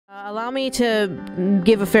Allow me to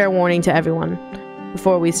give a fair warning to everyone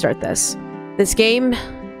before we start this. This game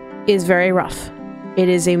is very rough. It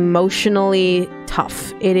is emotionally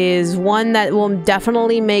tough. It is one that will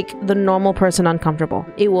definitely make the normal person uncomfortable.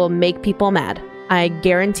 It will make people mad. I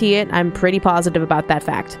guarantee it. I'm pretty positive about that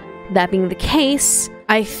fact. That being the case,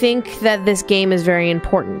 I think that this game is very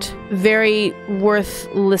important. Very worth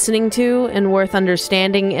listening to and worth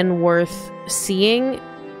understanding and worth seeing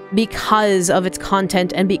because of its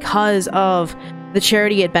content and because of the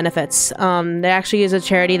charity it benefits. There actually is a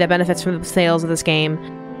charity that benefits from the sales of this game.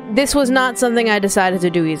 This was not something I decided to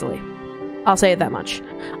do easily. I'll say it that much.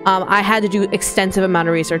 I had to do extensive amount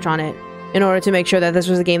of research on it in order to make sure that this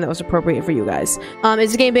was a game that was appropriate for you guys.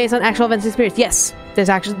 Is the game based on actual events and experience? Yes.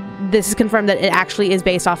 This is confirmed that it actually is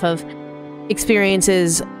based off of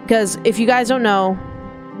experiences, because if you guys don't know,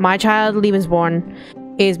 My Child Lebensborn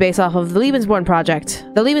is based off of the Lebensborn project.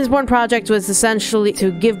 The Lebensborn project was essentially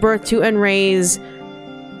to give birth to and raise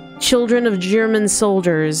children of German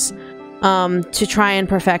soldiers to try and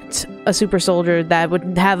perfect a super soldier that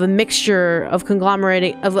would have a mixture of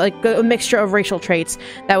a mixture of racial traits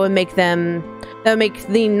that would make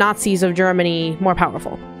the Nazis of Germany more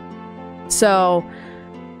powerful. So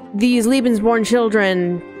these Lebensborn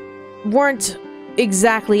children weren't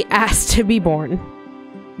exactly asked to be born.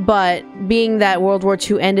 But being that World War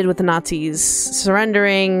II ended with the Nazis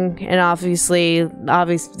surrendering, and obviously,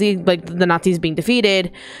 like, the Nazis being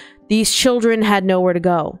defeated, these children had nowhere to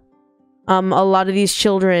go. A lot of these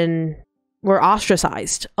children were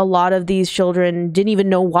ostracized. A lot of these children didn't even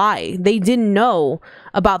know why. They didn't know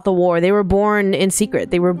about the war. They were born in secret.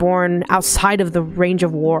 They were born outside of the range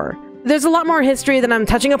of war. There's a lot more history than I'm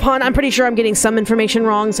touching upon. I'm pretty sure I'm getting some information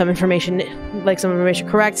wrong, some information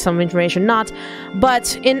correct, some information not.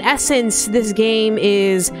 But in essence, this game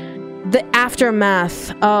is the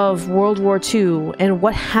aftermath of World War II and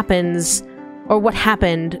what happens, or what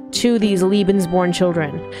happened to these Lebensborn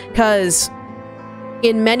children. Because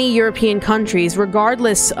in many European countries,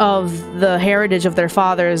 regardless of the heritage of their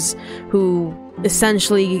fathers who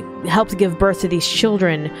essentially helped give birth to these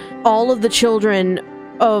children, all of the children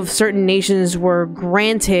of certain nations were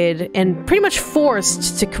granted and pretty much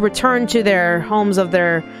forced to return to their homes of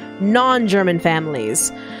their non-German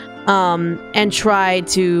families and try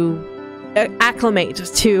to acclimate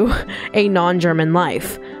to a non-German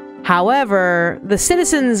life. However, the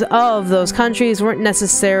citizens of those countries weren't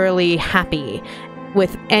necessarily happy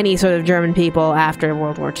with any sort of German people after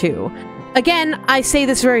World War II. Again, I say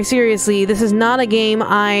this very seriously. This is not a game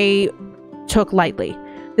I took lightly.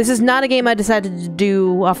 This is not a game I decided to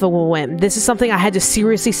do off the whim. This is something I had to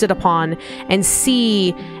seriously sit upon and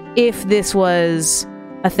see if this was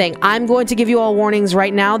a thing. I'm going to give you all warnings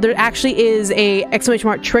right now. There actually is a !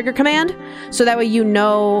 trigger command, so that way you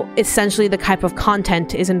know essentially the type of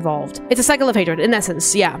content is involved. It's a cycle of hatred, in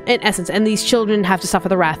essence. Yeah, in essence. And these children have to suffer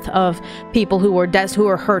the wrath of people who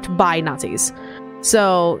were hurt by Nazis.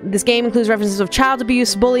 So this game includes references of child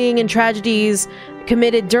abuse, bullying, and tragedies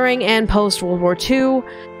committed during and post World War II.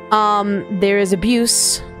 There is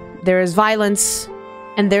abuse, there is violence,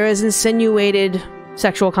 and there is insinuated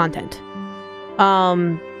sexual content.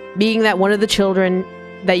 Being that one of the children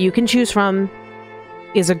that you can choose from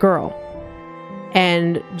is a girl.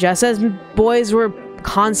 And just as boys were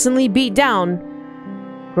constantly beat down,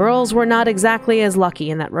 girls were not exactly as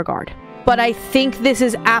lucky in that regard. But I think this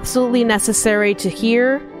is absolutely necessary to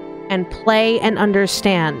hear and play and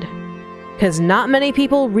understand, because not many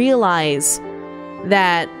people realize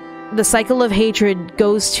that the cycle of hatred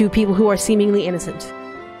goes to people who are seemingly innocent.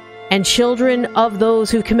 And children of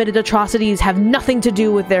those who committed atrocities have nothing to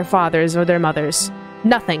do with their fathers or their mothers.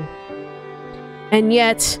 Nothing. And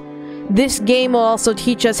yet, this game will also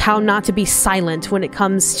teach us how not to be silent when it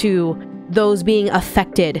comes to those being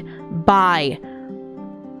affected by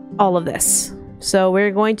all of this. So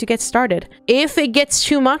we're going to get started. If it gets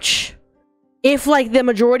too much, if like the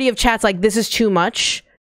majority of chat's like, this is too much,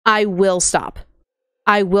 I will stop.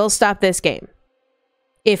 I will stop this game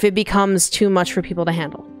if it becomes too much for people to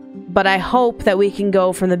handle. But I hope that we can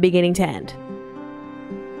go from the beginning to end.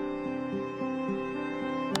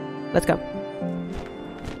 Let's go.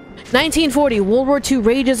 1940, World War II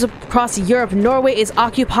rages across Europe. Norway is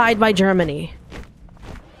occupied by Germany.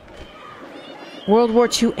 World War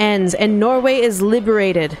II ends and Norway is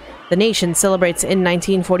liberated. The nation celebrates in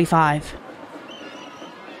 1945.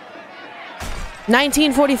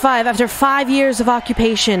 1945, after 5 years of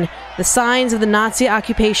occupation, the signs of the Nazi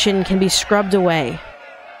occupation can be scrubbed away.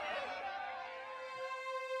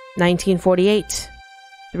 1948,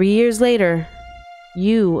 3 years later,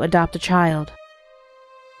 you adopt a child.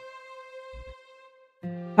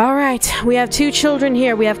 Alright, we have 2 children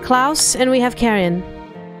here. We have Klaus and we have Karen.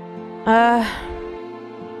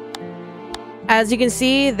 As you can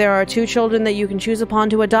see, there are 2 children that you can choose upon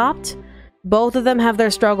to adopt. Both of them have their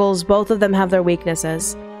struggles, both of them have their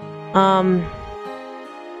weaknesses.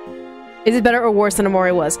 Is it better or worse than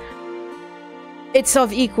Amori was? It's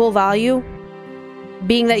of equal value.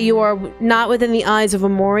 Being that you are not within the eyes of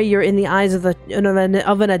Amori, you're in the eyes of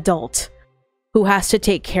an adult who has to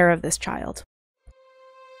take care of this child.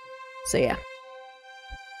 So yeah.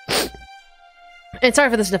 And sorry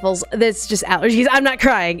for the sniffles. It's just allergies. I'm not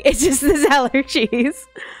crying. It's just this allergies.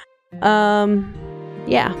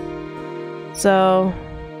 Yeah. So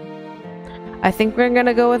I think we're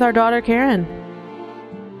gonna go with our daughter Karen.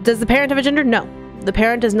 Does the parent have a gender? No. The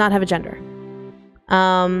parent does not have a gender.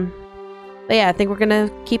 But yeah, I think we're gonna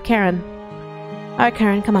keep Karen. Alright,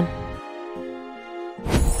 Karen, come on.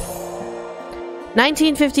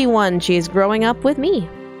 1951, she's growing up with me.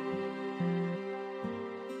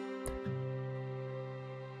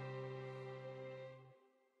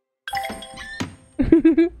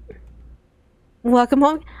 Welcome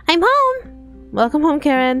home. I'm home! Welcome home,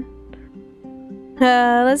 Karen.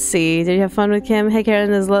 Let's see. Did you have fun with Kim? Hey,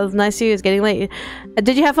 Karen, it's nice to you. It's getting late.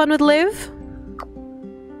 Did you have fun with Liv?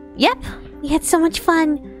 Yep. We had so much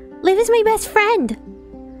fun. Liv is my best friend.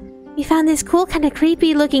 We found this cool, kind of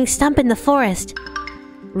creepy looking stump in the forest.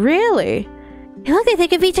 Really? It looked like there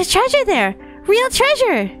could be treasure there. Real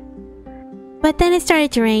treasure. But then it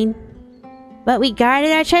started to rain. But we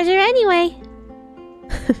guarded our treasure anyway.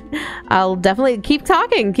 I'll definitely keep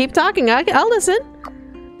talking. Keep talking. I'll listen.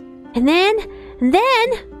 And then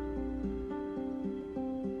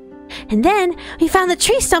we found the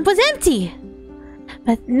tree stump was empty.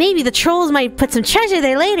 But maybe the trolls might put some treasure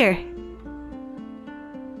there later.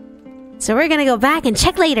 So we're gonna go back and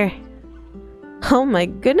check later. Oh my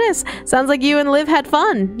goodness. Sounds like you and Liv had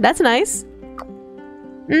fun. That's nice.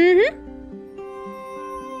 Mm-hmm.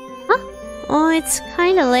 Huh? Oh, it's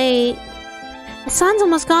kinda late. The sun's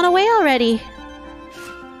almost gone away already.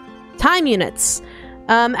 Time units.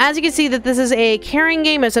 As you can see that this is a caring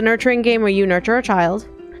game. It's a nurturing game where you nurture a child.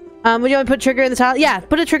 Would you want to put a trigger in the tile? Yeah,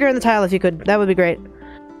 put a trigger in the tile if you could. That would be great.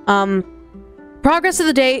 Progress of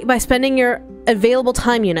the day by spending your available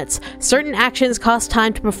time units. Certain actions cost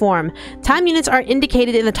time to perform. Time units are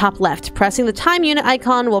indicated in the top left. Pressing the time unit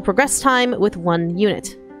icon will progress time with 1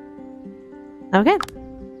 unit. Okay.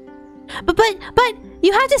 But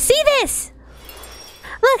you have to see this!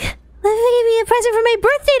 Look! Liv gave me a present for my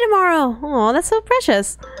birthday tomorrow! Oh, that's so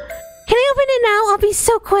precious. Can I open it now? I'll be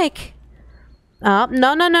so quick. No.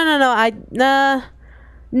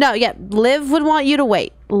 No, yeah, Liv would want you to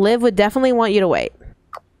wait. Liv would definitely want you to wait.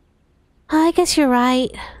 I guess you're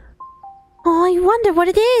right. Oh, I wonder what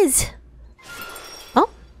it is.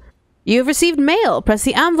 Oh, you've received mail. Press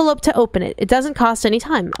the envelope to open it. It doesn't cost any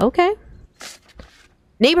time. Okay.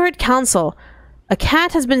 Neighborhood Council. A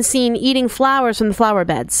cat has been seen eating flowers from the flower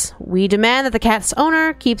beds. We demand that the cat's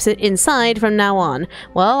owner keeps it inside from now on.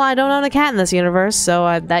 Well, I don't own a cat in this universe,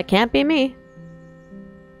 so that can't be me.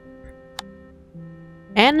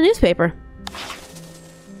 And a newspaper.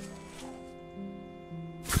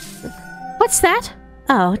 What's that?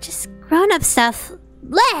 Oh, just grown-up stuff.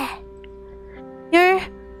 Bleh! You're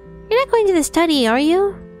not going to the study, are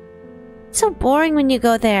you? It's so boring when you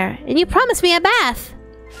go there, and you promised me a bath.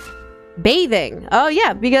 Bathing. Oh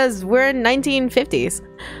yeah, because we're in 1950s.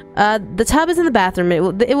 The tub is in the bathroom. It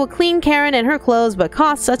will clean Karen and her clothes, but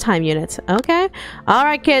costs a time unit. Okay. All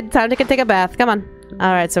right, kid. Time to take a bath. Come on.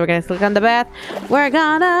 All right, so we're gonna click on the bath. We're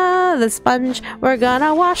gonna We're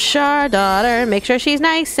gonna wash our daughter. Make sure she's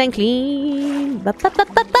nice and clean. Bubbles.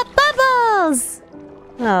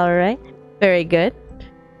 All right. Very good.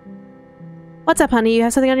 What's up, honey? You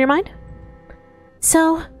have something on your mind?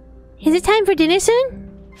 So, is it time for dinner soon?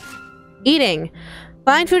 Eating.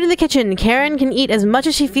 Find food in the kitchen. Karen can eat as much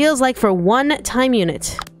as she feels like for 1 time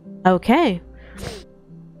unit. Okay.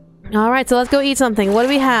 Alright, so let's go eat something. What do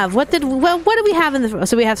we have? What did we have in the...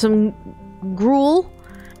 So we have some gruel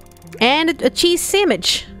and a cheese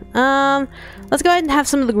sandwich. Let's go ahead and have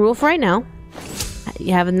some of the gruel for right now.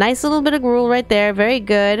 You have a nice little bit of gruel right there. Very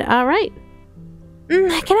good. Alright. Can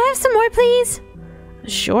I have some more, please?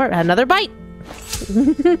 Sure. Another bite.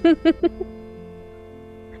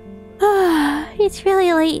 It's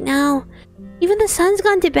really late now. Even the sun's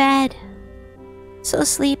gone to bed. So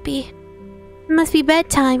sleepy. It must be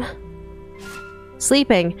bedtime.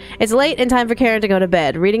 Sleeping. It's late and time for Karen to go to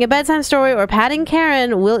bed. Reading a bedtime story or patting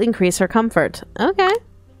Karen will increase her comfort. Okay.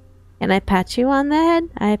 Can I pat you on the head?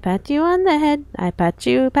 I pat you on the head. I pat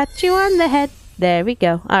you on the head. There we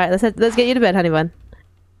go. Alright, let's get you to bed, honey bun.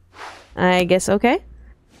 I guess okay.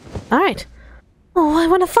 Alright. Oh, I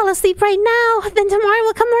want to fall asleep right now. Then tomorrow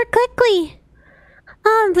will come more quickly.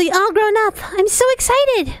 I'll be all grown up. I'm so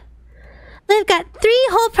excited. Liv got 3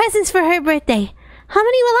 whole presents for her birthday. How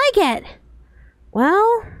many will I get?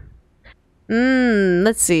 Well,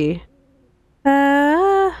 let's see.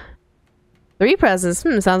 3 presents.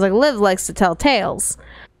 Sounds like Liv likes to tell tales.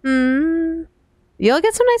 You'll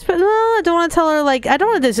get some nice presents. No, I don't want to tell her, like, I don't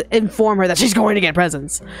want to just inform her that she's going to get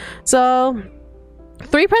presents. So,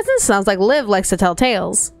 3 presents sounds like Liv likes to tell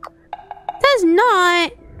tales. Does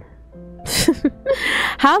not.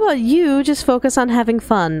 How about you just focus on having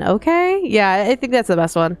fun, okay? Yeah, I think that's the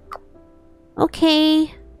best one.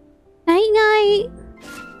 Okay. Night-night.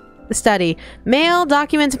 The study. Mail,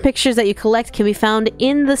 documents, and pictures that you collect can be found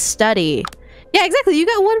in the study. Yeah, exactly. You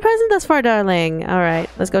got 1 present thus far, darling. All right,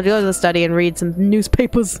 let's go to the study and read some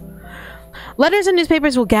newspapers. Letters and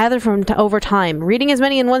newspapers will gather from over time. Reading as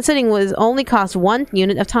many in one sitting will only cost 1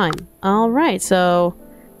 unit of time. All right, so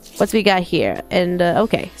what's we got here? And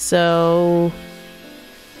okay, so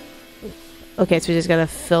we just gotta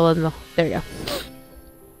fill in the. There we go.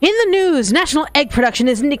 In the news, national egg production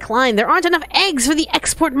is in decline. There aren't enough eggs for the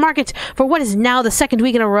export market for what is now the 2nd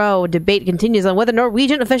week in a row. Debate continues on whether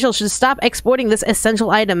Norwegian officials should stop exporting this essential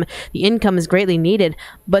item. The income is greatly needed,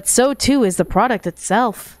 but so too is the product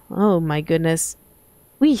itself. Oh my goodness.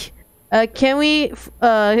 Can we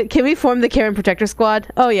form the Karen Protector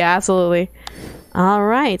Squad? Oh yeah, absolutely. All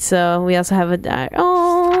right, so we also have a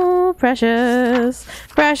oh, precious,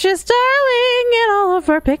 precious darling in all of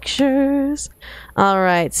her pictures. All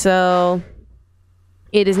right, so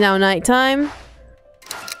it is now nighttime.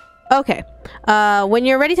 Okay, when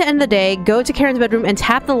you're ready to end the day, go to Karen's bedroom and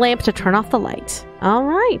tap the lamp to turn off the light. All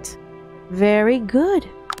right, very good.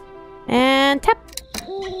 And tap.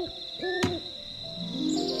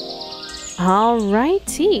 All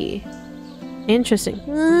righty. Interesting.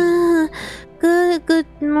 Good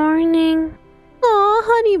morning. Aw,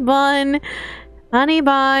 honey bun. Honey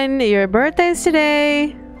bun, your birthday's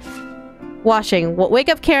today. Washing. Wake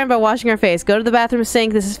up Karen by washing her face. Go to the bathroom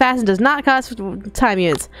sink. This is fast and does not cost time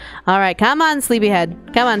units. Alright, come on, sleepyhead.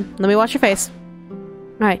 Come on, let me wash your face.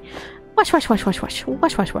 Alright. Wash, wash, wash, wash, wash.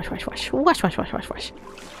 Wash, wash, wash, wash, wash. Wash, wash, wash, wash, wash.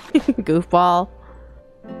 Goofball.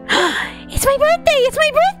 It's my birthday! It's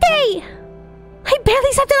my birthday! I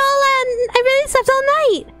barely slept all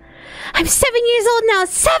night. I'm 7 years old now.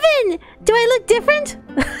 7! Do I look different?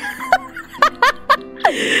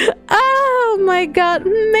 Oh my god.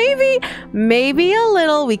 Maybe a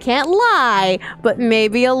little. We can't lie, but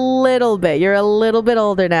maybe a little bit. You're a little bit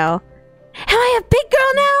older now. Am I a big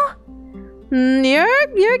girl now?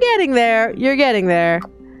 You're getting there. You're getting there.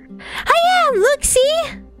 I am. Look, see?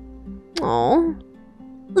 Oh.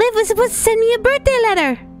 Liv was supposed to send me a birthday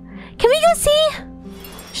letter. Can we go see?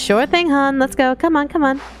 Sure thing, hon. Let's go. Come on, come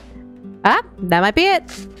on. Ah, that might be it.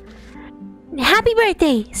 Happy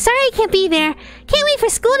birthday. Sorry I can't be there. Can't wait for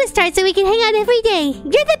school to start so we can hang out every day.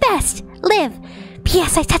 You're the best. Liv.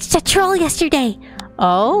 P.S. I touched a troll yesterday.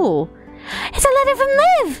 Oh. It's a letter from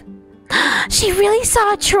Liv. She really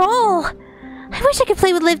saw a troll. I wish I could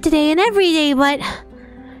play with Liv today and every day, but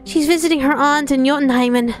she's visiting her aunt in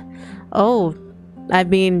Jotunheimen. Oh. I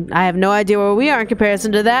mean, I have no idea where we are in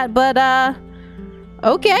comparison to that, but,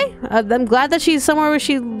 okay. I'm glad that she's somewhere where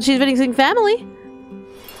she's visiting family.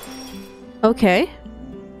 Okay.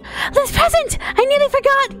 Liv's present! I nearly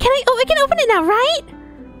forgot! I can open it now, right?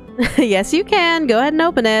 Yes, you can. Go ahead and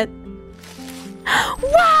open it.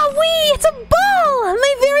 Wowee! It's a ball!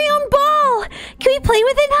 My very own ball! Can we play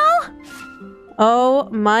with it now? Oh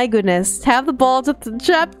my goodness. Tap the ball to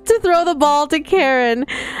throw the ball to Karen.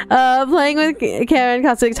 Playing with Karen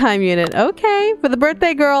costs a time unit. Okay. For the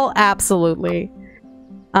birthday girl, absolutely.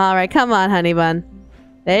 Alright, come on, honey bun.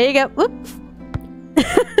 There you go. Whoop.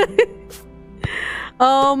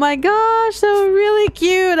 Oh my gosh, so really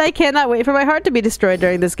cute. I cannot wait for my heart to be destroyed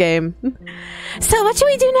during this game. So what should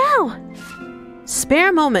we do now?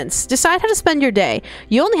 Spare moments. Decide how to spend your day.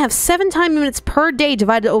 You only have 7 time units per day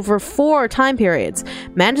divided over 4 time periods.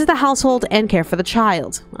 Manage the household and care for the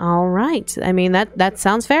child. All right. I mean, that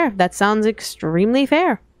sounds fair. That sounds extremely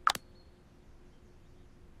fair.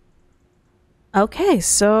 Okay,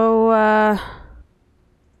 so,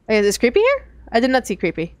 is this creepy here? I did not see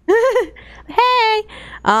creepy. Hey!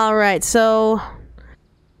 Alright, so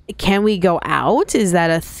can we go out? Is that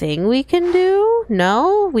a thing we can do?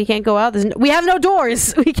 No? We can't go out? We have no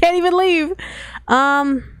doors! We can't even leave!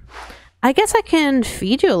 I guess I can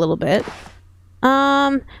feed you a little bit.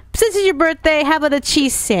 Since it's your birthday, how about a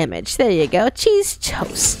cheese sandwich? There you go. Cheese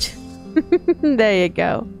toast. There you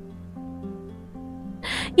go.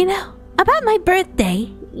 You know, about my birthday.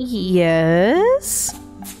 Yes?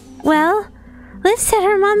 Well, Liv said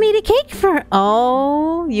her mom made a cake for her.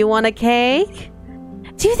 Oh, you want a cake?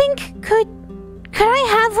 Do you think could I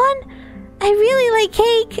have one? I really like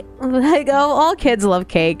cake. Like, oh, all kids love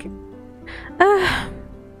cake.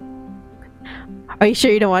 Are you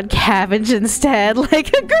sure you don't want cabbage instead? Like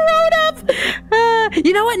a grown-up?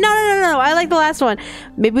 You know what? No. I like the last one.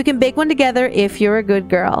 Maybe we can bake one together if you're a good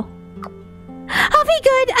girl. I'll be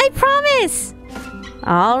good. I promise.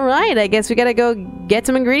 All right. I guess we gotta go get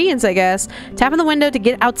some ingredients, I guess. Tap on the window to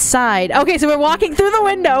get outside. Okay, so we're walking through the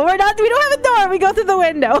window. We don't have a door. We go through the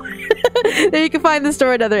window. There you can find the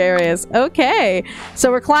store in other areas. Okay.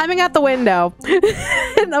 So we're climbing out the window.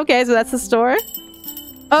 Okay, so that's the store.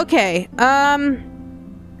 Okay.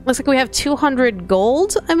 Looks like we have 200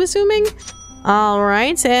 gold, I'm assuming.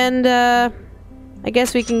 Alright, and I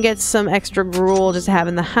guess we can get some extra gruel just to have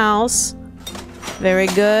in the house. Very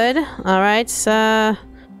good. Alright, I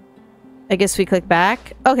guess we click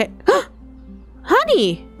back. Okay.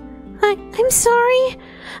 Honey! I'm sorry.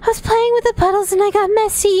 I was playing with the puddles and I got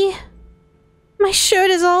messy. My shirt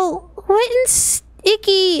is all wet and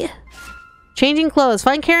sticky. Changing clothes.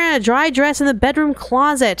 Find Karen in a dry dress in the bedroom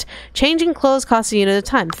closet. Changing clothes costs a unit of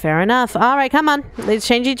time. Fair enough. Alright, come on. Let's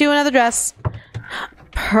change you to another dress.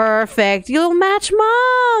 Perfect. You'll match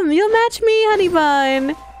Mom. You'll match me, honey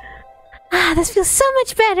bun. Ah, this feels so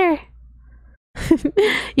much better.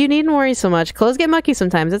 You needn't worry so much. Clothes get mucky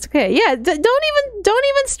sometimes. That's okay. Yeah, don't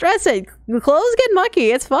even stress it. Clothes get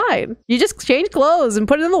mucky. It's fine. You just change clothes and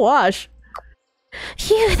put it in the wash.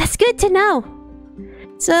 Phew, that's good to know.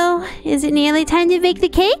 So, is it nearly time to bake the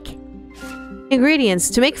cake? Ingredients.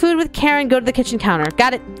 To make food with Karen, go to the kitchen counter.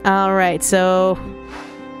 Got it. Alright, so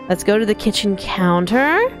let's go to the kitchen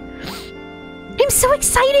counter. I'm so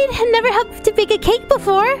excited! I've never helped to bake a cake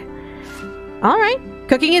before. Alright.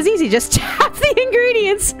 Cooking is easy. Just tap the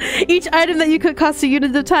ingredients. Each item that you cook costs a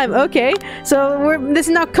unit of time. Okay. So this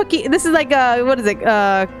is now cookie. This is like what is it?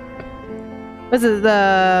 What's it?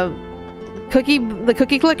 The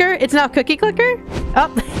cookie clicker? It's now cookie clicker?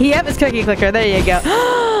 Oh, yep, it's cookie clicker. There you go.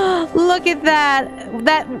 Look at that.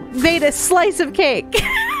 That made a slice of cake.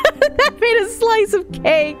 That made a slice of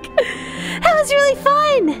cake. That was really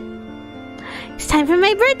fun. It's time for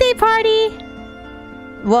my birthday party.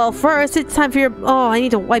 Well, first, it's time for your... Oh, I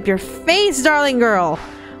need to wipe your face, darling girl.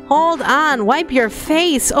 Hold on. Wipe your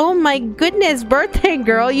face. Oh, my goodness, birthday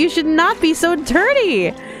girl. You should not be so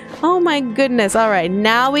dirty. Oh, my goodness. All right.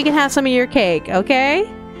 Now we can have some of your cake, okay?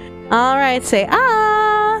 All right. Say,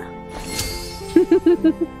 ah.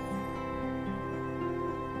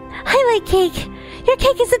 I like cake. Your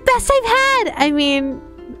cake is the best I've had. I mean,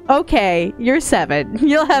 okay. You're 7.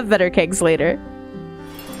 You'll have better cakes later.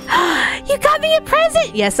 You got me a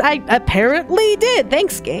present! Yes, I apparently did.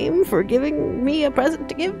 Thanks, game, for giving me a present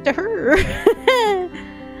to give to her.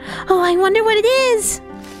 Oh, I wonder what it is.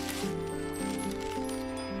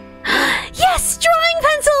 Yes! Drawing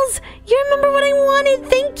pencils! You remember what I wanted.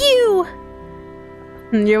 Thank you.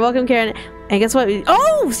 You're welcome, Karen. And guess what?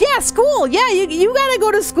 Oh, yeah, school. Yeah, you gotta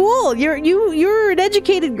go to school. You're an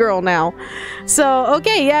educated girl now. So,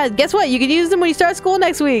 okay, yeah, guess what? You can use them when you start school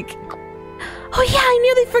next week. Oh yeah, I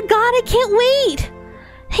nearly forgot. I can't wait.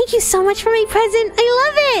 Thank you so much for my present. I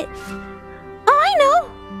love it. Oh, I know.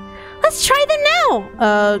 Let's try them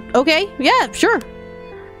now. Okay. Yeah, sure.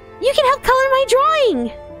 You can help color my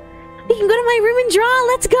drawing. We can go to my room and draw.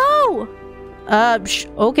 Let's go.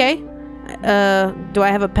 Okay. Do I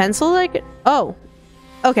have a pencil like... Oh.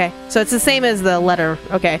 Okay. So it's the same as the letter.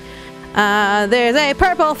 Okay. There's a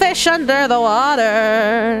purple fish under the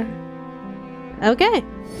water. Okay.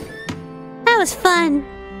 That was fun.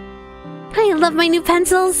 I love my new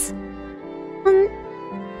pencils. Can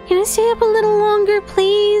I stay up a little longer,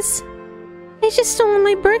 please? I just don't want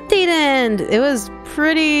my birthday to end. It was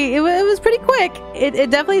pretty... It was pretty quick. It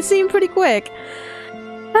definitely seemed pretty quick.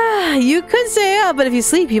 You could stay up, but if you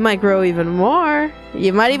sleep, you might grow even more.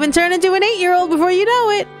 You might even turn into an 8-year-old before you know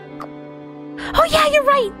it. Oh yeah, you're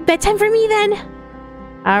right. Bedtime for me then.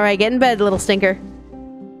 Alright, get in bed, little stinker.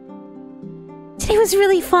 Today was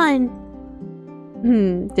really fun.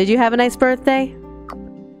 Did you have a nice birthday?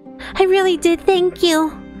 I really did, thank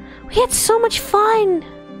you. We had so much fun.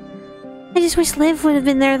 I just wish Liv would have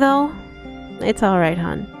been there, though. It's alright,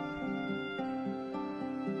 hon.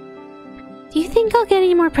 Do you think I'll get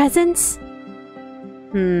any more presents?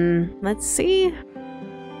 Let's see.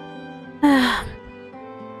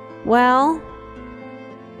 Well...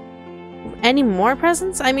 Any more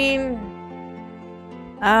presents? I mean...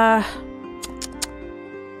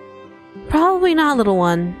 Probably not, little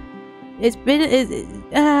one. It's been...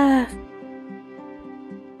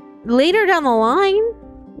 later down the line,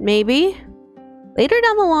 maybe. later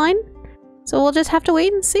down the line. So we'll just have to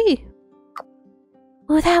wait and see.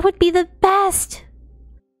 Oh, that would be the best.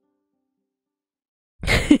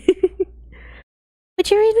 Would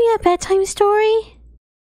you read me a bedtime story?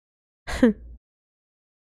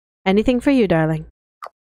 Anything for you, darling.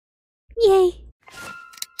 Yay.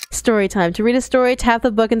 Story time. To read a story, tap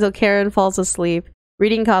the book until Karen falls asleep.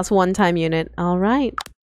 Reading costs 1 time unit. Alright.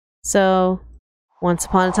 So, once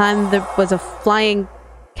upon a time, there was a flying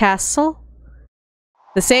castle.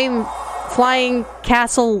 The same flying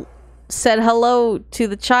castle said hello to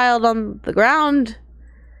the child on the ground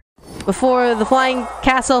before the flying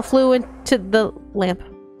castle flew into the lamp.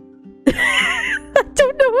 I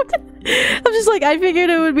don't know what to, I'm just like, I figured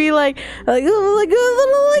it would be like a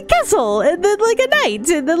little castle, and then like a knight,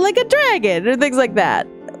 and then like a dragon, or things like that.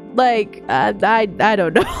 Like, I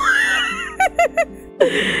don't know.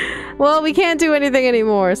 Well, we can't do anything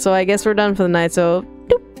anymore, so I guess we're done for the night, so...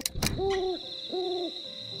 Doop.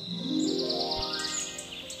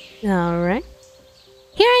 Alright.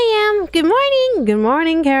 Here I am! Good morning! Good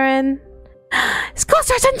morning, Karen! School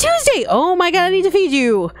starts on Tuesday! Oh my god, I need to feed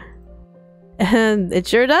you! And it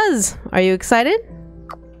sure does. Are you excited?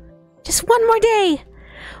 Just 1 more day!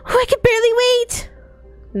 Oh, I can barely wait!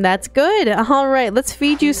 That's good. Alright, let's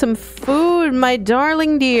feed you some food, my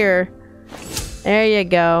darling dear. There you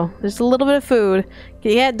go. Just a little bit of food.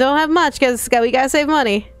 Yeah, don't have much because we gotta save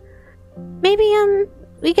money. Maybe,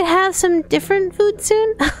 we could have some different food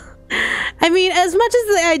soon? I mean, as much as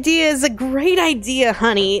the idea is a great idea,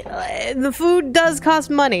 honey, the food does cost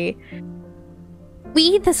money. We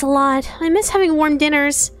eat this a lot. I miss having warm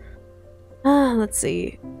dinners. Let's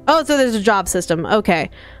see. Oh, so there's a job system. Okay.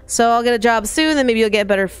 So I'll get a job soon, then maybe you'll get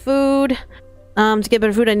better food. To get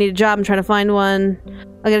better food, I need a job. I'm trying to find one.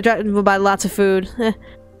 I'll get a job. We'll buy lots of food.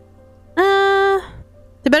 To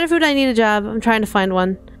better food, I need a job. I'm trying to find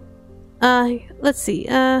one. Let's see.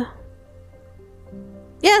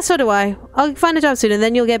 Yeah, so do I. I'll find a job soon, and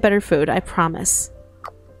then you'll get better food. I promise.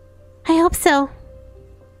 I hope so.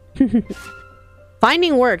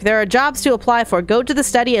 Finding work. There are jobs to apply for. Go to the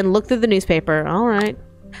study and look through the newspaper. Alright.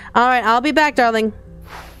 Alright, I'll be back, darling.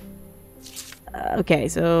 Okay,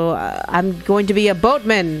 so I'm going to be a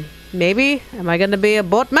boatman. Maybe? Am I going to be a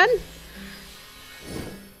boatman?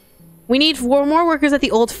 We need 4 more workers at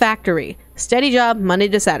the old factory. Steady job, Monday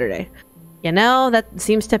to Saturday. You know, that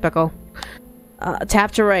seems typical.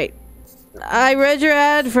 Tap to right. I read your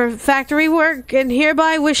ad for factory work and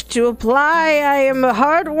hereby wish to apply. I am a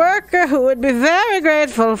hard worker who would be very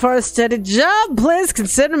grateful for a steady job. Please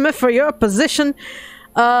consider me for your position.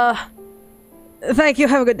 Thank you.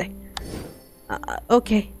 Have a good day.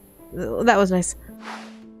 Okay. That was nice.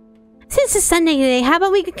 Since it's Sunday today, how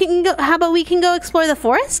about we can go explore the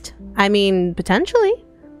forest? I mean, potentially.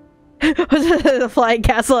 A flying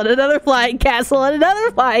castle and another flying castle and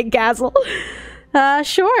another flying castle.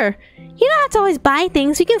 Sure. You don't have to always buy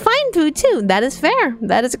things. We can find food too. That is fair.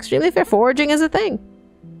 That is extremely fair. Foraging is a thing.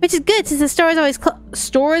 Which is good since the store is always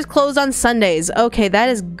store is closed on Sundays. Okay, that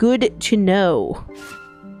is good to know.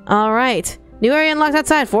 All right. New area unlocked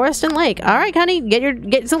outside. Forest and lake. All right, honey.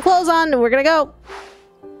 Get some clothes on and we're gonna go.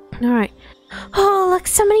 All right. Oh, look,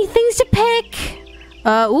 so many things to pick.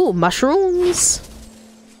 Ooh, mushrooms.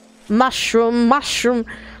 Mushroom. Look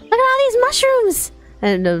at all these mushrooms.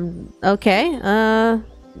 And, okay.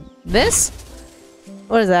 This?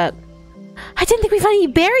 What is that? I didn't think we found any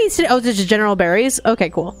berries today. Oh, this is general berries?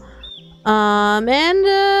 Okay, cool. Yeah,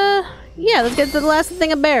 let's get to the last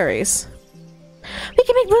thing of berries. We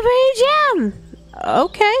can make blueberry jam!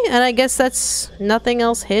 Okay, and I guess that's nothing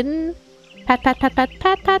else hidden. Pat, pat, pat, pat,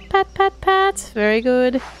 pat, pat, pat, pat, pat. Very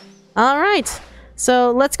good. Alright.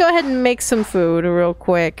 So, let's go ahead and make some food real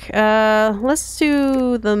quick. Let's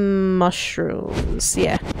do the mushrooms.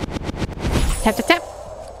 Yeah. Tap, tap, tap.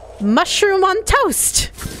 Mushroom on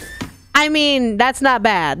toast! I mean, that's not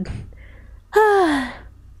bad. Time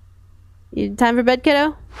for bed,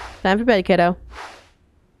 kiddo? Time for bed, kiddo.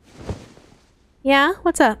 Yeah?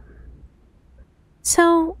 What's up?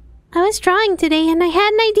 So, I was drawing today and I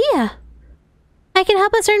had an idea. I can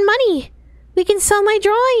help us earn money. We can sell my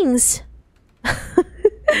drawings.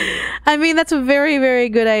 I mean, that's a very, very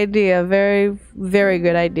good idea. Very, very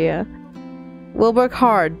good idea. We'll work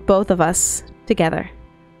hard, both of us, together.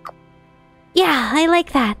 Yeah, I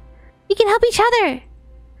like that. We can help each other.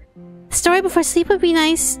 A story before sleep would be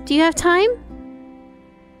nice. Do you have time?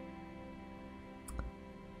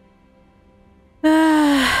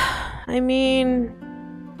 I mean...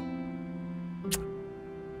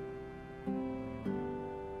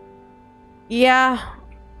 Yeah,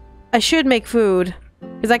 I should make food.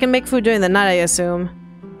 Because I can make food during the night, I assume.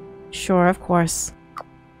 Sure, of course.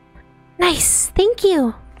 Nice, thank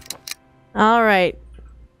you. Alright.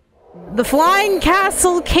 The flying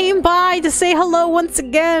castle came by to say hello once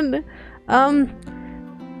again. The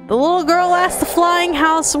little girl asked the flying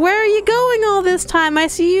house, where are you going all this time? I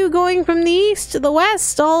see you going from the east to the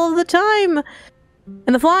west all the time.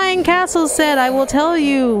 And the flying castle said, I will tell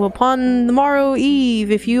you upon the morrow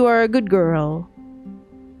eve if you are a good girl.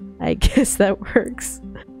 I guess that works.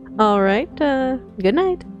 Alright, good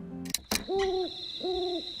night.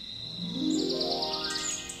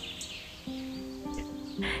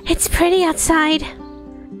 It's pretty outside.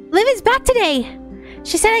 Liv is back today.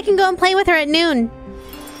 She said I can go and play with her at noon.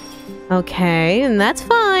 Okay, and that's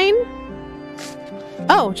fine.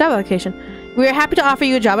 Oh, job application. We are happy to offer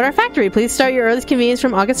you a job at our factory. Please start your earliest convenience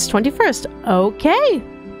from August 21st. Okay.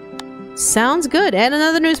 Sounds good. And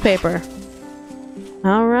another newspaper.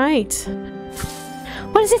 Alright.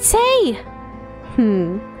 What does it say?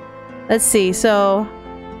 Let's see. So,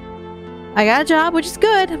 I got a job, which is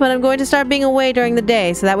good, but I'm going to start being away during the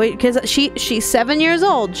day. So that way, because she's 7 years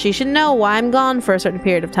old, she should know why I'm gone for a certain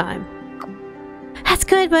period of time. That's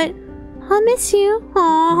good, but I'll miss you.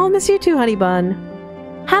 Aw, I'll miss you too, honey bun.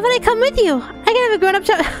 How about I come with you? I can have a grown-up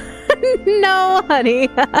job. No, honey.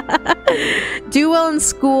 Do well in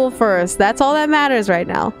school first. That's all that matters right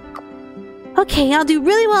now. Okay, I'll do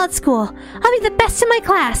really well at school. I'll be the best in my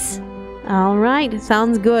class. Alright,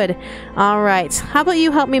 sounds good. Alright, how about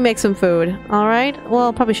you help me make some food? Alright?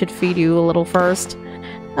 Well, probably should feed you a little first.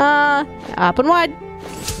 Up and wide.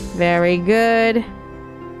 Very good.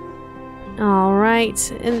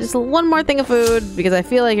 Alright, and just one more thing of food, because I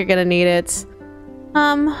feel like you're gonna need it.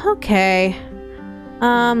 Okay.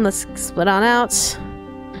 Let's split on out.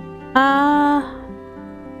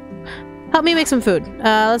 Help me make some food.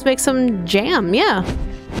 Let's make some jam, yeah.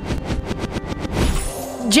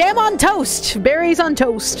 Jam on toast! Berries on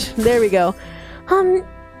toast. There we go. You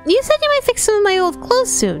said you might fix some of my old clothes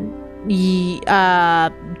soon.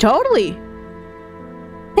 Totally.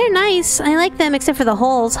 They're nice. I like them except for the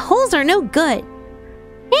holes. Holes are no good.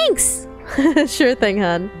 Thanks. Sure thing,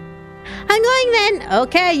 hun. I'm going then.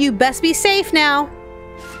 Okay, you best be safe now.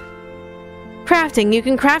 Crafting. You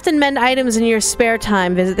can craft and mend items in your spare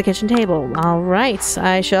time. Visit the kitchen table. Alright,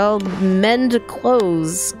 I shall mend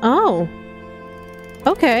clothes. Oh.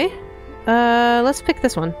 Okay. Let's pick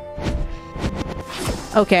this one.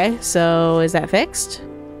 Okay, so is that fixed?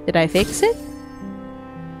 Did I fix it?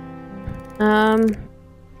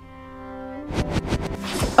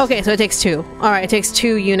 Okay, so it takes 2. Alright, it takes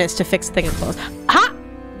 2 units to fix the thing of clothes. Ha!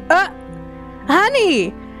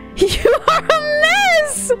 Honey! You are a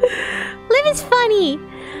mess! Liv is funny.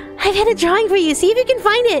 I've had a drawing for you. See if you can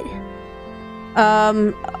find it.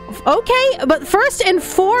 Okay, but first and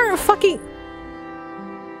 4 fucking...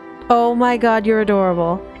 Oh my god, you're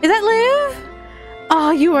adorable. Is that Liv?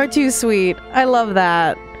 Oh, you are too sweet. I love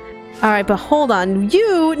that. Alright, but hold on.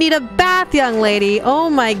 You need a bath, young lady. Oh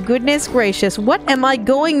my goodness gracious. What am I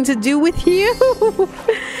going to do with you?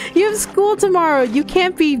 You have school tomorrow. You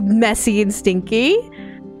can't be messy and stinky.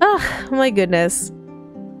 Oh my goodness.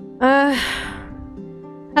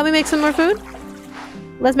 Help me make some more food?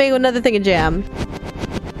 Let's make another thing of jam.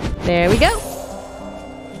 There we go.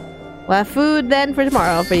 We'll have food then for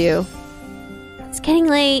tomorrow for you. It's getting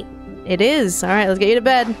late. It is. Alright, let's get you to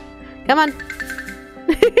bed. Come on.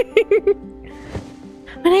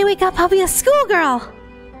 When I wake up, I'll be a schoolgirl.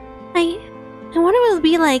 I wonder what it'll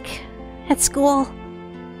be like at school.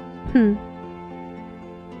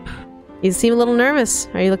 You seem a little nervous.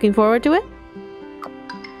 Are you looking forward to it?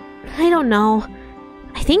 I don't know.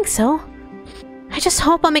 I think so. I just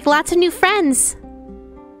hope I'll make lots of new friends.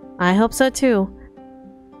 I hope so too.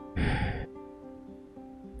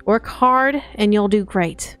 Work hard and you'll do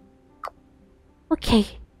great. Okay.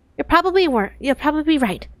 You're probably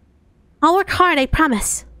right. I'll work hard, I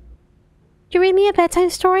promise. Could you read me a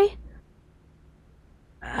bedtime story?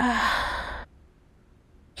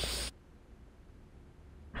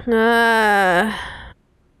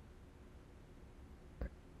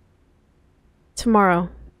 Tomorrow.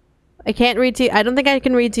 I can't read to you. I don't think I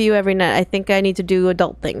can read to you every night. I think I need to do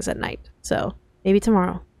adult things at night. So, maybe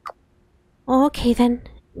tomorrow. Okay then.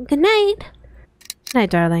 Good night. Good night,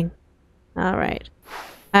 darling. Alright.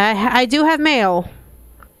 I do have mail.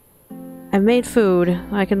 I've made food.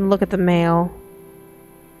 I can look at the mail.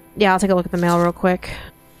 Yeah, I'll take a look at the mail real quick.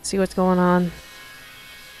 See what's going on.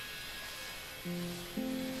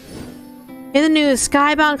 In the news,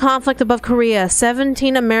 skybound conflict above Korea.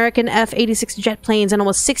 17 American F-86 jet planes and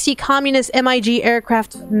almost 60 communist MiG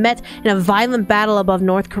aircraft met in a violent battle above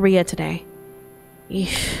North Korea today.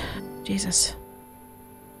 Eesh. Jesus.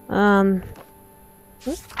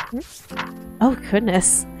 Oh,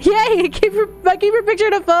 goodness. Yay! I keep her picture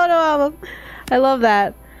in a photo album. I love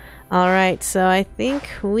that. Alright, so I think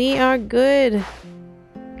we are good.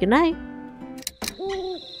 Good night.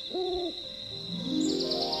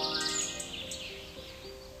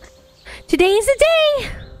 Today is the day!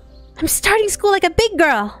 I'm starting school like a big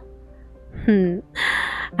girl.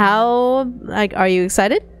 How, like, are you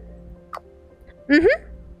excited?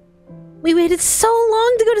 We waited so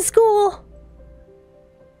long to go to school.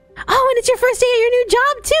 Oh, and it's your first day at your new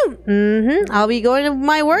job, too. I'll be going to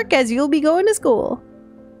my work as you'll be going to school.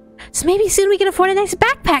 So maybe soon we can afford a nice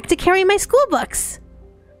backpack to carry my school books.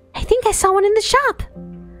 I think I saw one in the shop.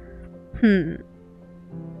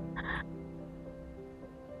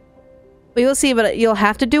 We will see, but you'll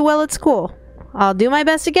have to do well at school. I'll do my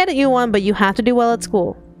best to get you one, but you have to do well at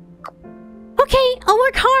school. Okay, I'll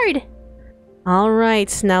work hard.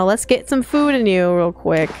 Alright, now let's get some food in you real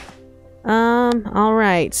quick.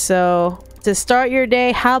 Alright, so to start your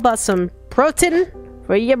day, how about some protein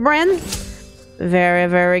for your brain? Very,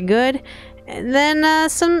 very good. And then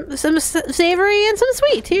some savory and some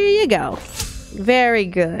sweet. Here you go. Very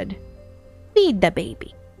good. Feed the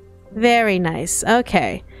baby. Very nice.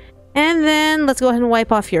 Okay. And then let's go ahead and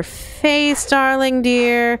wipe off your face, darling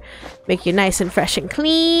dear. Make you nice and fresh and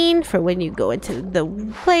clean for when you go into the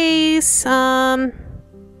place.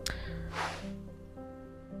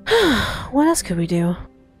 What else could we do?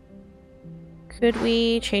 Could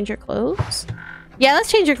we change your clothes? Yeah, let's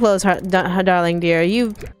change your clothes, darling dear.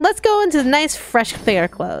 Let's go into nice, fresh, clear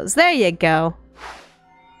clothes. There you go.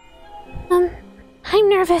 I'm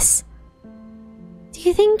nervous. Do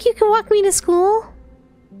you think you can walk me to school?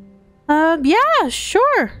 Yeah,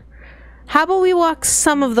 sure. How about we walk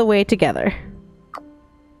some of the way together?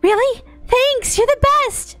 Really? Thanks, you're the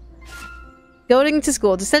best! Going to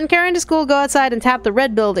school. To send Karen to school, go outside and tap the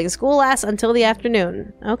red building. School lasts until the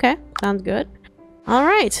afternoon. Okay, sounds good.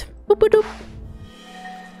 Alright. Boop-a-doop.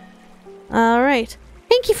 Alright.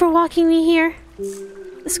 Thank you for walking me here.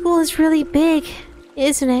 The school is really big,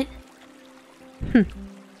 isn't it?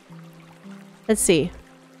 Let's see.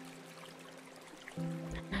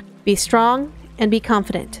 Be strong and be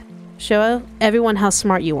confident. Show everyone how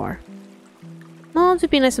smart you are. Oh, to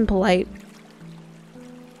be nice and polite.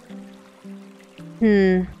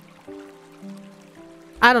 I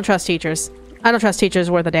don't trust teachers. I don't trust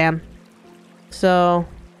teachers worth a damn. So...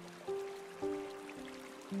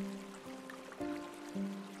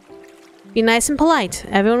 be nice and polite.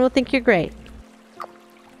 Everyone will think you're great.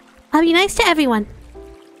 I'll be nice to everyone.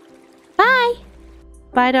 Bye!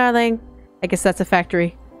 Bye, darling. I guess that's a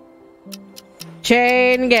factory.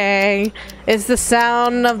 Chain gang is the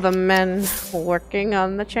sound of the men working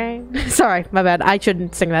on the chain. Sorry, my bad. I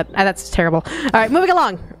shouldn't sing that. That's terrible. Alright, moving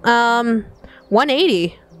along.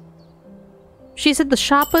 180. She said the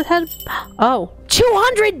shop was had... Oh.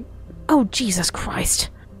 200! Oh, Jesus Christ.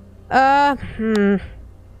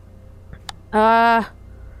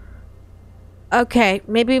 Okay,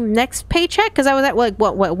 maybe next paycheck? Because I was at, like,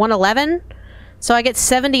 what, 111? So I get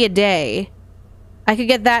 70 a day. I could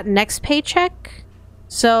get that next paycheck.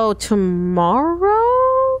 So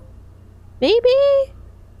tomorrow? Maybe?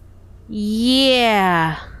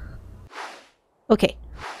 Yeah. Okay.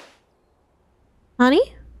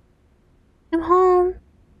 Honey? I'm home.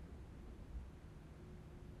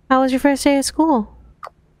 How was your first day of school?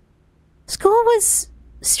 School was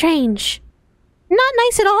strange. Not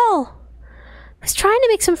nice at all. I was trying to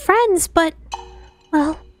make some friends, but,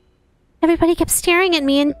 well, everybody kept staring at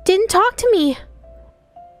me and didn't talk to me.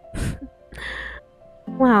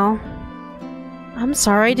 Well, I'm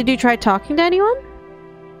sorry. Did you try talking to anyone?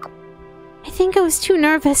 I think I was too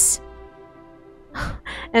nervous.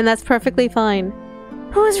 And that's perfectly fine.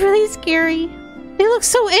 It was really scary. They looked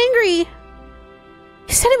so angry.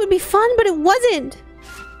 You said it would be fun, but it wasn't.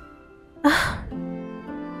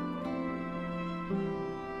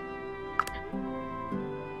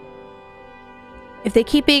 If they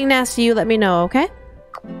keep being nasty, you let me know, okay?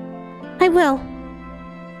 I will.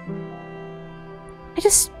 I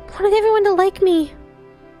just wanted everyone to like me.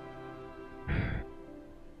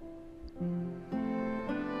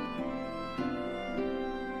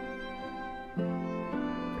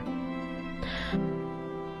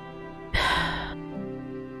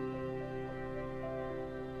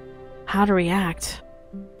 How to react?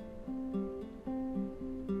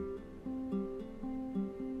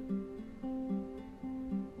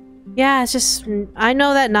 Yeah, it's just... I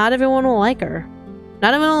know that not everyone will like her.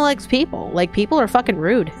 Not everyone likes people. Like, people are fucking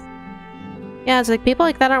rude. Yeah, it's like, people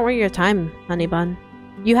like that aren't worth your time, honey bun.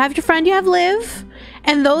 You have your friend, you have Liv,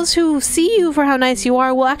 and those who see you for how nice you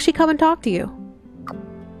are will actually come and talk to you.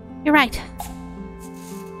 You're right.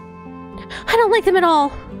 I don't like them at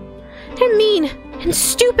all. They're mean and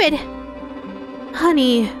stupid.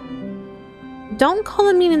 Honey, don't call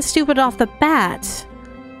them mean and stupid off the bat.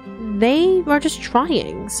 They are just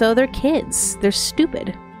trying, so they're kids. They're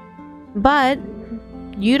stupid. But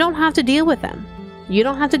you don't have to deal with them. You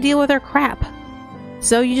don't have to deal with their crap.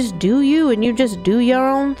 So you just do you, and you just do your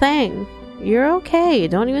own thing. You're okay.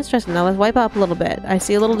 Don't even stress. Now let's wipe up a little bit. I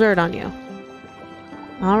see a little dirt on you.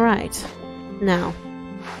 Alright. Now.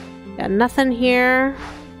 Got nothing here.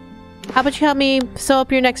 How about you help me sew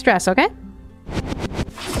up your next dress, okay?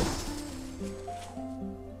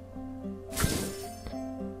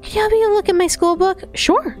 Can you help me look at my school book?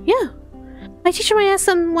 Sure, yeah. My teacher might ask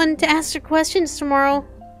someone to ask her questions tomorrow.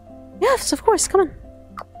 Yes, of course. Come on.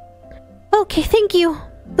 Okay, thank you.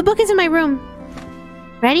 The book is in my room.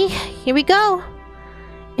 Ready? Here we go.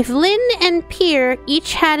 If Lynn and Pier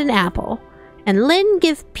each had an apple, and Lynn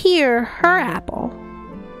give Pier her apple.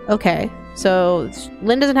 Okay, so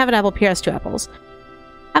Lynn doesn't have an apple. Pier has 2 apples.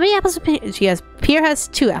 How many apples does She has. Pier has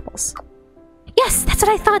 2 apples. Yes, that's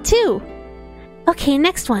what I thought too. Okay,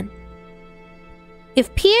 next one.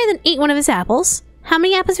 If Pierre then ate one of his apples, how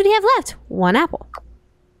many apples would he have left? 1 apple.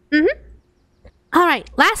 Alright,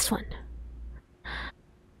 last one.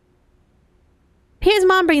 Pierre's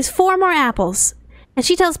mom brings 4 more apples, and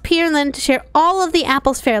she tells Pierre and Lynn to share all of the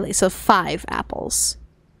apples fairly, so 5 apples.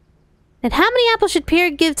 Then how many apples should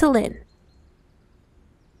Pierre give to Lynn?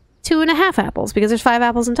 2.5 apples, because there's 5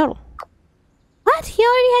 apples in total. What? He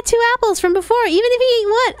already had 2 apples from before, even if he ate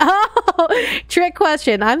 1. Oh, trick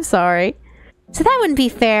question. I'm sorry. So that wouldn't be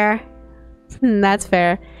fair. That's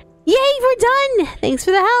fair. Yay, we're done! Thanks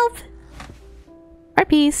for the help. Our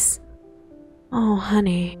piece. Oh,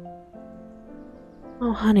 honey.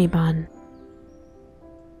 Oh, honey bun.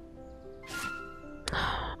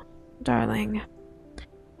 Darling.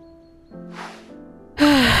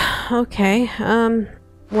 Okay,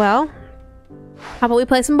 well, how about we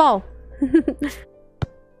play some ball?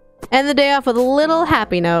 End the day off with a little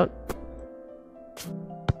happy note.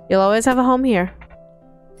 You'll always have a home here.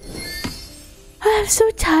 I'm so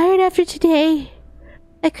tired after today.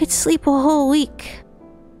 I could sleep a whole week.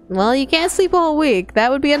 Well, you can't sleep a whole week. That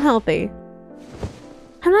would be unhealthy.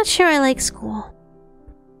 I'm not sure I like school.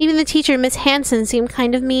 Even the teacher, Miss Hanson, seemed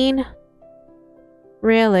kind of mean.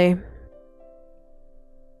 Really?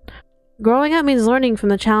 Growing up means learning from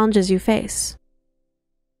the challenges you face.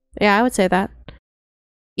 Yeah, I would say that.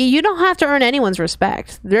 You don't have to earn anyone's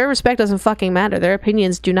respect. Their respect doesn't fucking matter. Their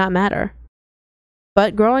opinions do not matter.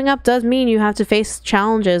 But growing up does mean you have to face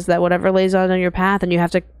challenges that whatever lays out on your path, and you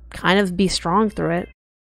have to kind of be strong through it.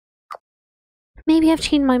 Maybe I've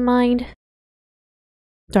changed my mind.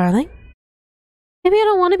 Darling? Maybe I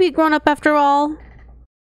don't want to be grown up after all.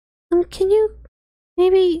 Can you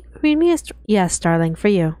maybe read me a story? Yes, darling, for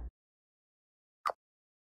you.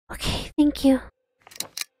 Okay, thank you.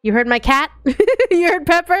 You heard my cat? You heard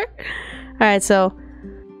Pepper? Alright, so...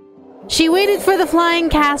 She waited for the flying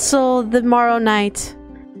castle the morrow night.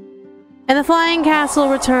 And the flying castle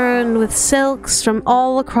returned with silks from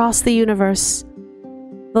all across the universe.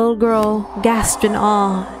 The little girl gasped in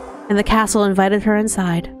awe, and the castle invited her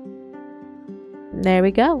inside. There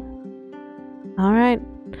we go. Alright.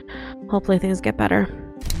 Hopefully things get better.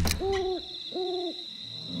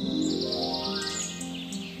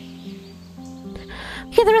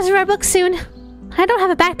 Get the rest of our books soon. I don't have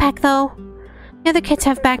a backpack, though. The other kids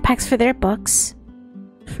have backpacks for their books.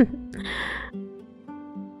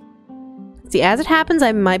 See, as it happens,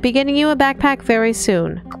 I might be getting you a backpack very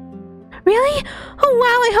soon. Really? Oh,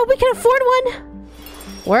 wow, I hope we can afford one.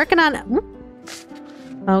 Working on it.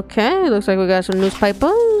 Okay, looks like we got some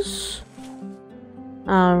newspapers.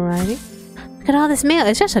 Alrighty. Look at all this mail.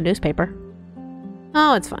 It's just a newspaper.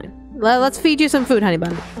 Oh, it's fine. Let's feed you some food, honey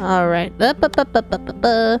bun. Alright. Let's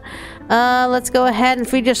go ahead and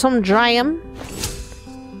feed you some dram.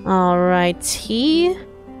 Alright, tea.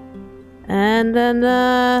 And then,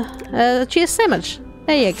 a cheese sandwich.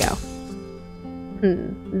 There you go.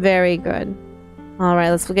 Very good. Alright,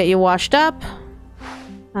 let's get you washed up.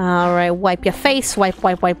 Alright, wipe your face. Wipe,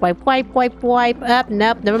 wipe, wipe, wipe, wipe, wipe, wipe. Up,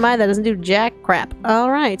 nope, never mind. That doesn't do jack crap.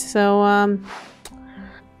 Alright, so,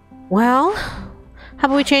 well... How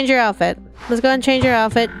about we change your outfit? Let's go ahead and change your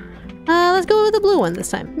outfit. Let's go with the blue one this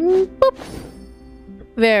time. Boop.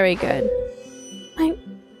 Very good.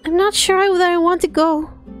 I'm not sure that I want to go.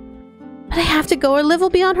 But I have to go or Liv will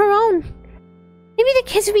be on her own. Maybe the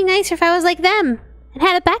kids would be nicer if I was like them and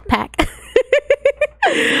had a backpack.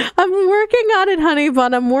 I'm working on it, honey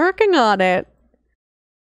bun. I'm working on it.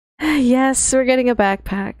 Yes, we're getting a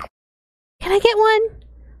backpack. Can I get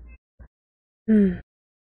one?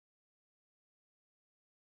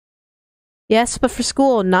 Yes, but for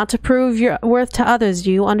school, not to prove your worth to others.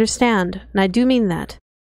 Do you understand? And I do mean that.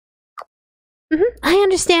 I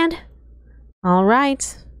understand. All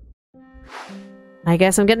right. I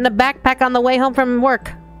guess I'm getting a backpack on the way home from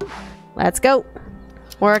work. Let's go.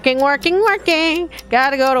 Working.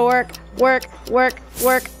 Gotta go to work. Work.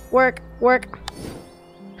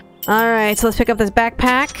 Alright, so let's pick up this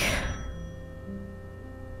backpack.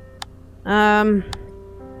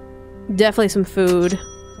 Definitely some food.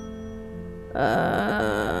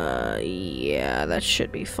 Yeah, that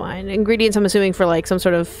should be fine. Ingredients, I'm assuming, for like some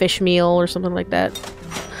sort of fish meal or something like that.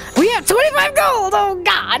 We have 25 gold! Oh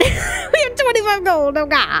god! We have 25 gold! Oh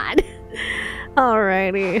god!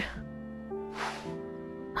 Alrighty.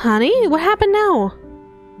 Honey, what happened now?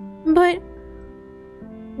 But...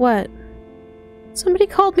 What? Somebody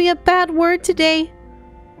called me a bad word today.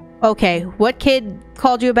 Okay, what kid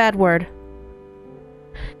called you a bad word?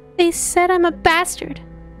 They said I'm a bastard.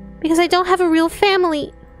 Because I don't have a real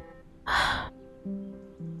family.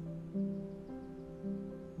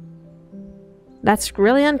 That's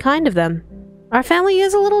really unkind of them. Our family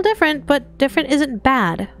is a little different, but different isn't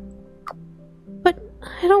bad. But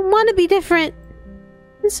I don't want to be different.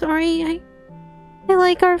 I'm sorry, I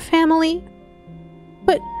like our family.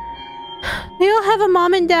 But they all have a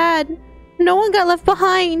mom and dad. No one got left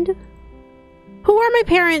behind. Who are my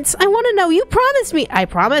parents? I want to know. You promised me. I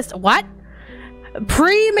promised? What?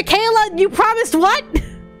 Michaela, you promised what?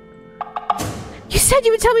 You said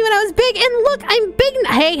you would tell me when I was big, and look, I'm big.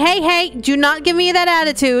 Hey, do not give me that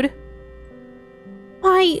attitude.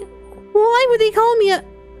 Why would they call me a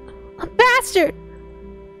bastard?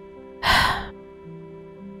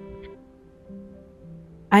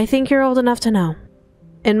 I think you're old enough to know.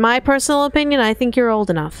 In my personal opinion, I think you're old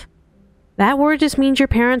enough. That word just means your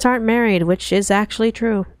parents aren't married, which is actually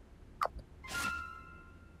true.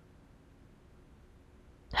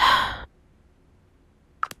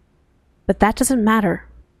 But that doesn't matter.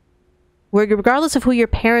 Regardless of who your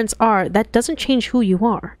parents are, that doesn't change who you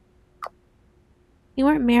are. You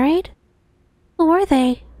weren't married? Who were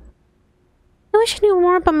they? I wish I knew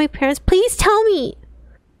more about my parents. Please tell me!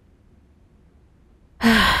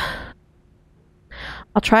 I'll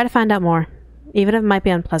try to find out more, even if it might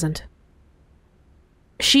be unpleasant.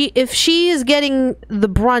 If she is getting the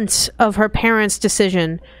brunt of her parents'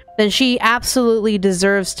 decision, then she absolutely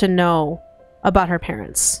deserves to know about her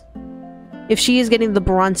parents. If she is getting the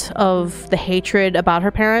brunt of the hatred about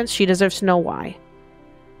her parents, she deserves to know why.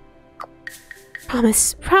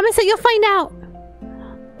 Promise that you'll find out.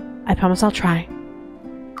 I promise I'll try.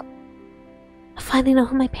 I'll finally know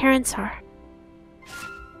who my parents are.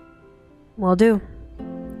 Will do.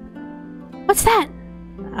 What's that?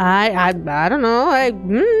 I don't know. I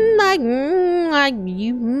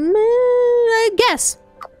guess.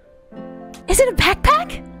 Is it a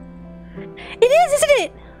backpack? It is, isn't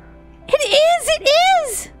it? It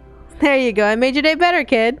is! There you go. I made your day better,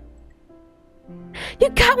 kid. You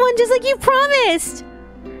got one just like you promised.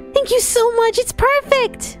 Thank you so much. It's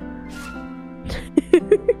perfect.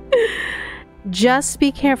 Just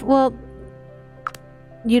be careful. Well,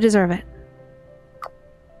 you deserve it.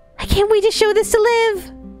 I can't wait to show this to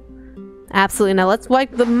Liv. Absolutely. Now let's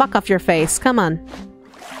wipe the muck off your face. Come on.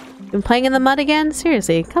 Been playing in the mud again?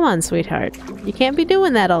 Seriously. Come on, sweetheart. You can't be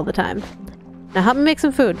doing that all the time. Now help me make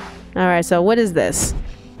some food. Alright, so what is this?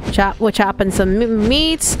 We're chopping some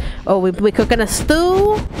meats. Oh, we're cooking a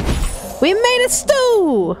stew. We made a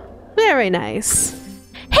stew! Very nice.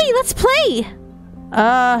 Hey, let's play!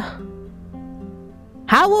 How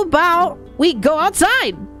about we go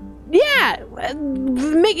outside? Yeah!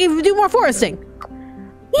 Do more foresting.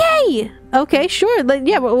 Yay! Okay, sure.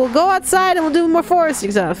 Yeah, we'll go outside and we'll do more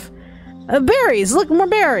foresting stuff. Berries! Look, more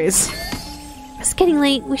berries! It's getting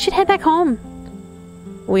late. We should head back home.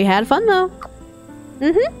 We had fun, though.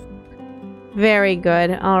 Very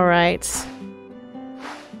good. Alright.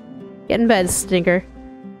 Get in bed, stinker.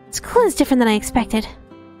 School is different than I expected.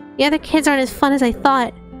 The other kids aren't as fun as I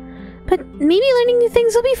thought. But maybe learning new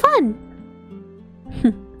things will be fun.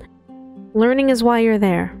 Learning is why you're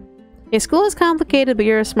there. Okay, school is complicated, but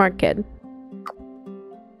you're a smart kid.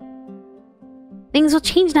 Things will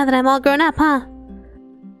change now that I'm all grown up, huh?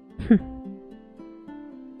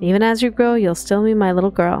 Even as you grow, you'll still be my little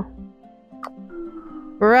girl.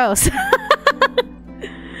 Gross.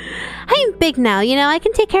 I'm big now, you know, I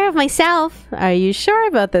can take care of myself. Are you sure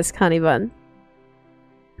about this, Connie Bun?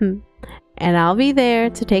 And I'll be there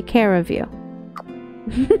to take care of you.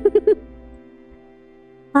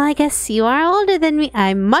 Well, I guess you are older than me.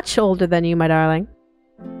 I'm much older than you, my darling.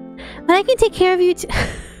 But I can take care of you too.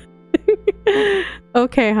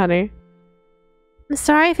 Okay, honey. I'm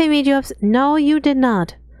sorry if I made you upset. No, you did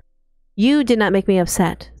not. You did not make me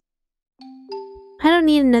upset. I don't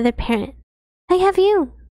need another parent. I have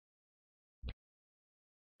you. It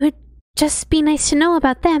would just be nice to know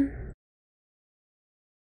about them.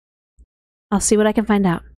 I'll see what I can find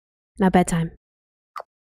out. Now bedtime.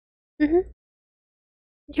 Mm-hmm.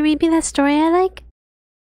 You read me that story I like?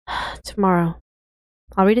 Tomorrow.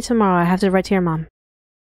 I'll read it tomorrow. I have to write to your mom.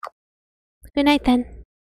 Good night then.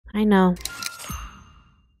 I know.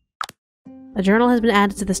 A journal has been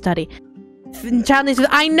added to the study. Child needs food.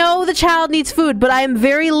 I know the child needs food, but I am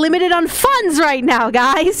very limited on funds right now,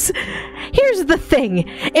 guys. Here's the thing.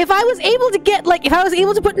 If I was able to get, like, if I was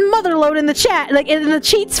able to put motherload in the chat, like, in the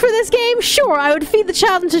cheats for this game, sure, I would feed the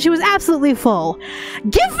child until she was absolutely full.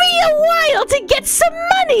 Give me a while to get some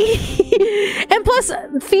money! And plus,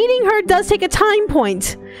 feeding her does take a time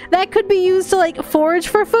point. That could be used to, like, forage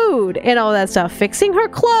for food and all that stuff. Fixing her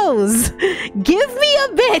clothes. Give me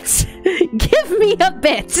a bit! Give me a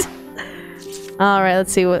bit! Alright,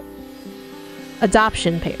 let's see what...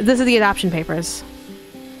 Adoption paper. This is the adoption papers.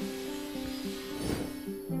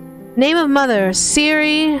 Name of mother,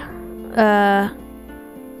 Siri...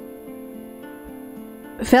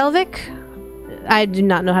 Felvik? I do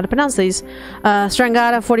not know how to pronounce these.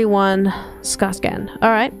 Strangata 41 Skosgan.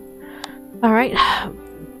 Alright. Alright.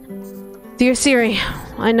 Dear Siri,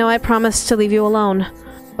 I know I promised to leave you alone,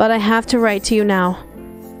 but I have to write to you now.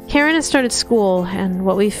 Karen has started school, and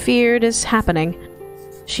what we feared is happening.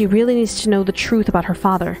 She really needs to know the truth about her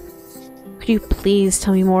father. Could you please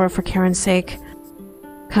tell me more for Karen's sake?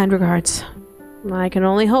 Kind regards. I can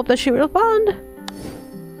only hope that she will respond.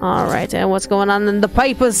 Alright, and what's going on in the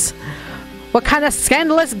papers? What kind of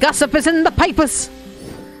scandalous gossip is in the papers?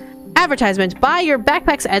 Advertisement. Buy your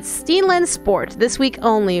backpacks at Steenland Sport. This week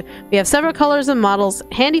only. We have several colors and models.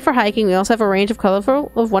 Handy for hiking. We also have a range of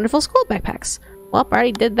colorful, wonderful school backpacks. Well, I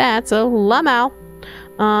already did that, so lamau.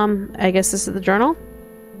 I guess this is the journal.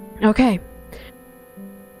 Okay.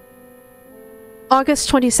 August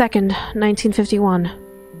 22nd, 1951.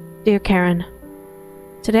 Dear Karen,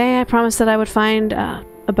 today I promised that I would find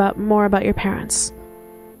more about your parents,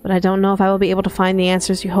 but I don't know if I will be able to find the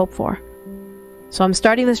answers you hope for. So I'm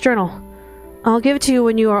starting this journal. I'll give it to you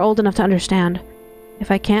when you are old enough to understand.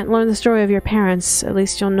 If I can't learn the story of your parents, at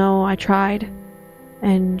least you'll know I tried.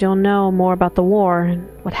 And you'll know more about the war and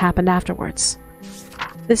what happened afterwards.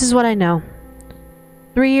 This is what I know.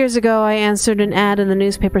 3 years ago, I answered an ad in the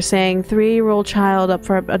newspaper saying 3-year-old child up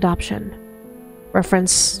for adoption.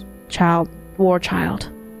 Reference, child, war child.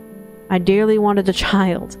 I dearly wanted a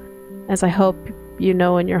child, as I hope you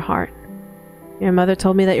know in your heart. Your mother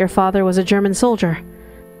told me that your father was a German soldier,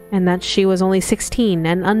 and that she was only 16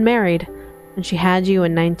 and unmarried, and she had you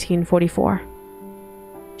in 1944.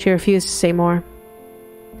 She refused to say more.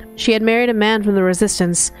 She had married a man from the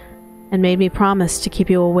resistance and made me promise to keep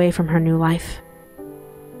you away from her new life.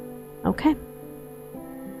 Okay.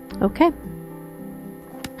 Okay.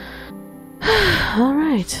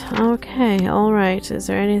 Alright. Okay. Alright. Is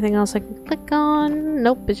there anything else I can click on?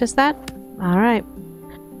 Nope. It's just that? Alright.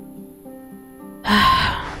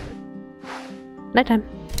 Nighttime.